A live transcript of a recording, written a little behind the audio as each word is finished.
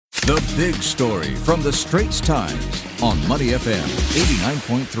The big story from the Straits Times on Money FM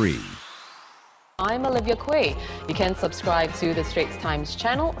 89.3. I'm Olivia Quay. You can subscribe to the Straits Times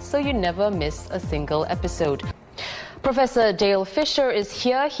channel so you never miss a single episode. Professor Dale Fisher is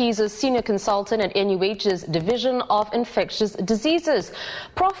here. He's a senior consultant at NUH's Division of Infectious Diseases.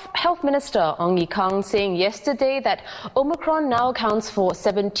 Prof, Health Minister Ong Ye Kung saying yesterday that Omicron now accounts for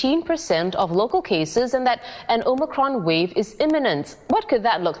 17% of local cases and that an Omicron wave is imminent. What could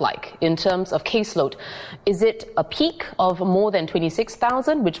that look like in terms of caseload? Is it a peak of more than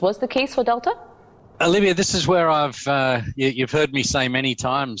 26,000, which was the case for Delta? Olivia, this is where you've heard me say many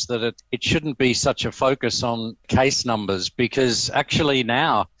times that it shouldn't be such a focus on case numbers, because actually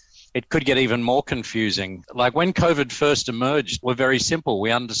now it could get even more confusing. Like when COVID first emerged, we're very simple.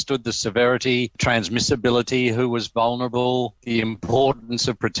 We understood the severity, transmissibility, who was vulnerable, the importance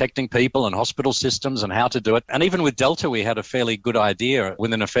of protecting people and hospital systems and how to do it. And even with Delta, we had a fairly good idea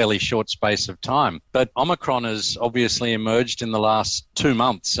within a fairly short space of time. But Omicron has obviously emerged in the last 2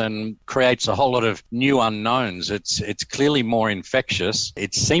 months and creates a whole lot of new unknowns. It's clearly more infectious.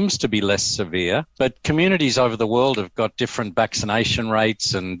 It seems to be less severe, but communities over the world have got different vaccination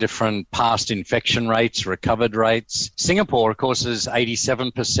rates and different past infection rates, recovered rates. Singapore, of course, is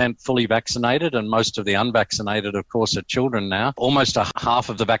 87% fully vaccinated, and most of the unvaccinated, of course, are children now. Almost half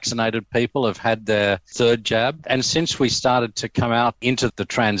of the vaccinated people have had their third jab. And since we started to come out into the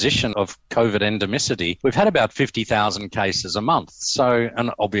transition of COVID endemicity, we've had about 50,000 cases a month. So,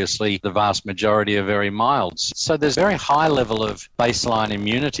 and obviously the vast majority are very mild. So there's a very high level of baseline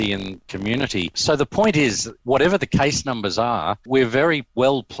immunity in community. So the point is, whatever the case numbers are, we're very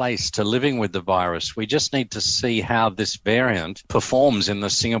well placed to living with the virus. We just need to see how this variant performs in the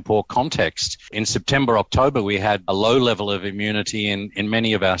Singapore context. In September, October, we had a low level of immunity in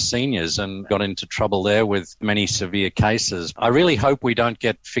many of our seniors and got into trouble there with many severe cases. I really hope we don't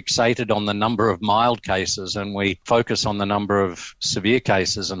get fixated on the number of mild cases and we focus on the number of severe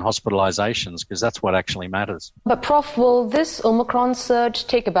cases and hospitalizations, because that's what actually matters. But Prof, will this Omicron surge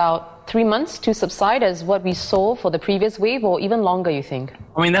take about 3 months to subside as what we saw for the previous wave, or even longer, you think?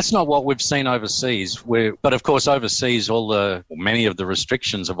 I mean, that's not what we've seen overseas. But of course, overseas, many of the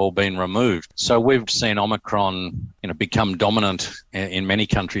restrictions have all been removed. So we've seen Omicron, become dominant in many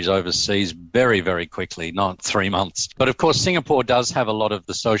countries overseas very, very quickly, not 3 months. But of course, Singapore does have a lot of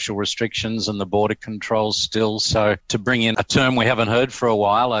the social restrictions and the border controls still. So to bring in a term we haven't heard for a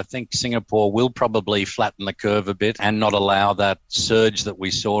while, I think Singapore will probably flatten the curve a bit and not allow that surge that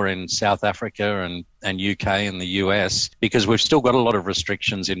we saw in South Africa and UK and the US, because we've still got a lot of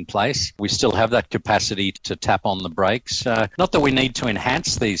restrictions in place. We still have that capacity to tap on the brakes. Not that we need to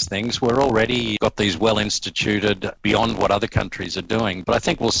enhance these things. We're already got these well instituted beyond what other countries are doing. But I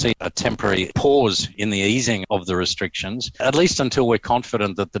think we'll see a temporary pause in the easing of the restrictions, at least until we're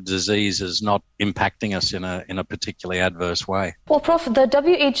confident that the disease is not impacting us in a particularly adverse way. Well, Prof, the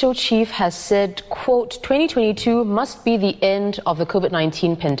WHO chief has said, quote, 2022 must be the end of the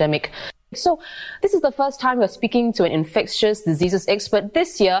COVID-19 pandemic. So this is the first time we're speaking to an infectious diseases expert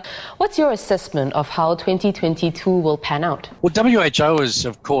this year. What's your assessment of how 2022 will pan out? Well, WHO is,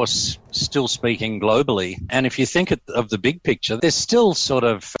 of course, still speaking globally. And if you think of the big picture, there's still sort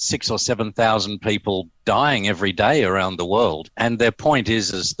of 6,000 or 7,000 people dying every day around the world. And their point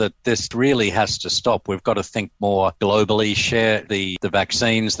is that this really has to stop. We've got to think more globally, share the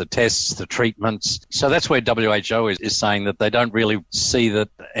vaccines, the tests, the treatments. So that's where WHO is saying that they don't really see that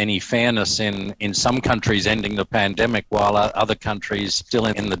any fairness in some countries ending the pandemic while other countries still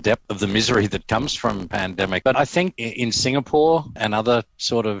in the depth of the misery that comes from pandemic. But I think in Singapore and other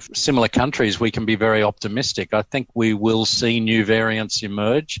sort of similar countries, we can be very optimistic. I think we will see new variants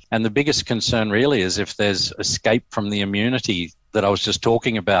emerge. And the biggest concern really is if there's escape from the immunity that I was just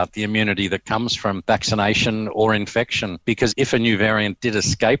talking about, the immunity that comes from vaccination or infection. Because if a new variant did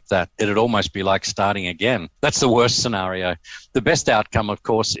escape that, it'd almost be like starting again. That's the worst scenario. The best outcome, of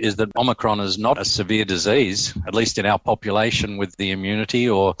course, is that Omicron is not a severe disease, at least in our population with the immunity,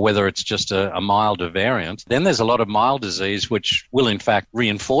 or whether it's just a milder variant. Then there's a lot of mild disease which will in fact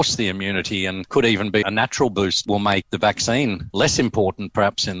reinforce the immunity and could even be a natural boost, will make the vaccine less important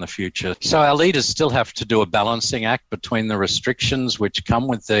perhaps in the future. So our leaders still have to do a balancing act between the restrictions which come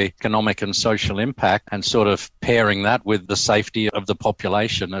with the economic and social impact and sort of pairing that with the safety of the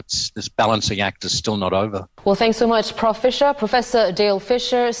population. This balancing act is still not over. Well, thanks so much, Prof. Fisher. Professor Dale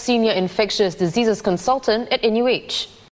Fisher, Senior Infectious Diseases Consultant at NUH.